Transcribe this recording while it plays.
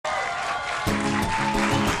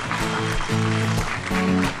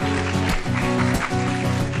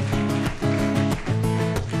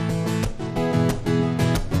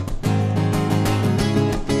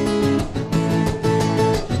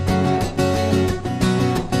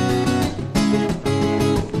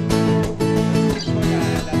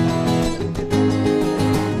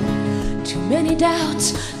Many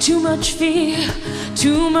doubts, too much fear,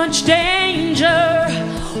 too much danger.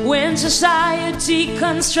 When society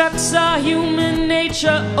constructs our human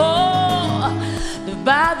nature, oh, live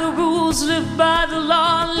by the rules, live by the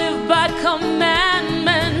law, live by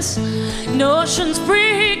commandments. Notions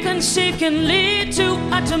preconceived can lead to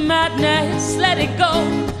utter madness. Let it go,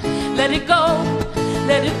 let it go,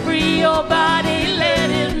 let it free your body, let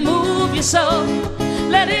it move your soul,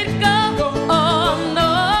 let it go. Oh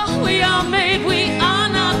no, we are made, we are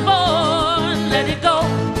not born. Let it go,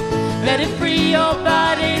 let it free your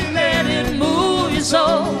body, let it move your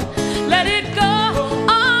soul, let it go.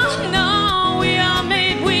 Oh no, we are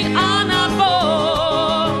made, we are not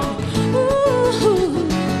born. Ooh,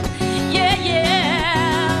 yeah,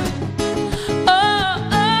 yeah. Oh,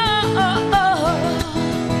 oh, oh, oh.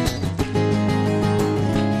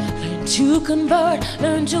 Learn to convert,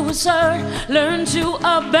 learn to assert, learn to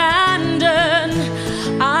abandon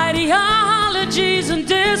ideologies and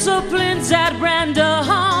disciplines at random.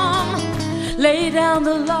 Lay down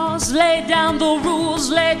the laws, lay down the rules,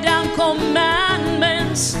 lay down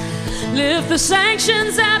commandments. Lift the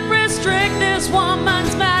sanctions that restrict this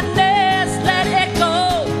woman's madness. Let it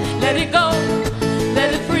go, let it go,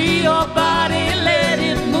 let it free your body, let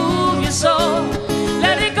it move your soul,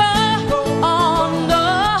 let it go. Oh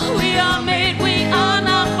no, we are made, we are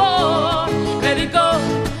not born. Let it go,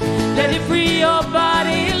 let it free your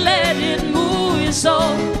body, let it move your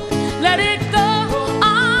soul, let it go.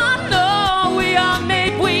 Oh no, we are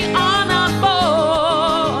made, we are not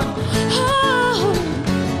born. Oh,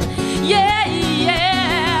 yeah,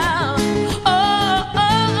 yeah. Oh, oh,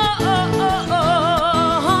 oh, oh,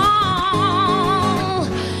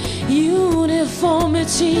 oh.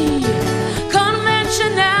 Uniformity,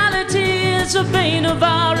 conventionality is a bane of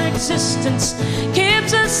our existence,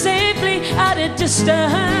 keeps us safely at a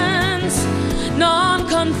distance.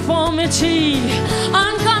 Non-conformity,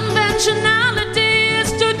 unconventionality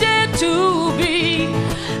is too dead to be.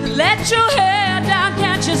 Let your hair down,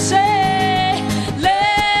 can't you say?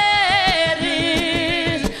 Let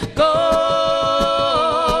it go.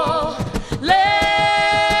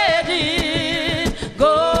 Let it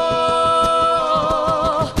go.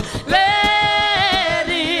 Let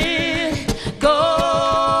it go.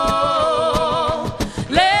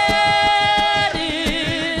 Let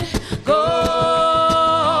it go.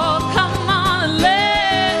 Come on,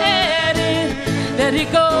 let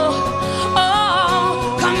it go.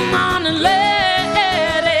 Oh, come on and let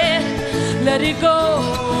it go.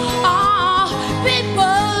 Oh,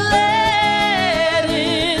 people, let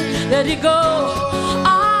it go.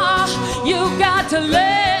 Oh, you got to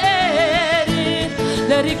let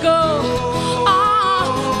it go. Oh,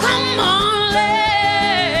 come on,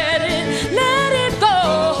 let it go.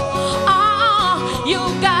 Oh, you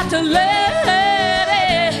got to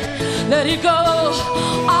let it go.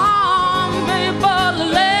 Oh, people,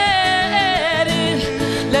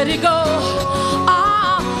 let it go.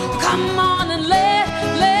 Oh, come on and let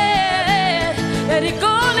it go,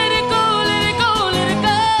 let it go, let it go, let it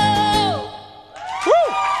go. Woo!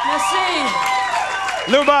 Merci.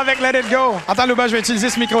 LUBA avec Let It Go. Attends, LUBA, je vais utiliser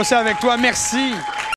ce micro-ci avec toi. Merci.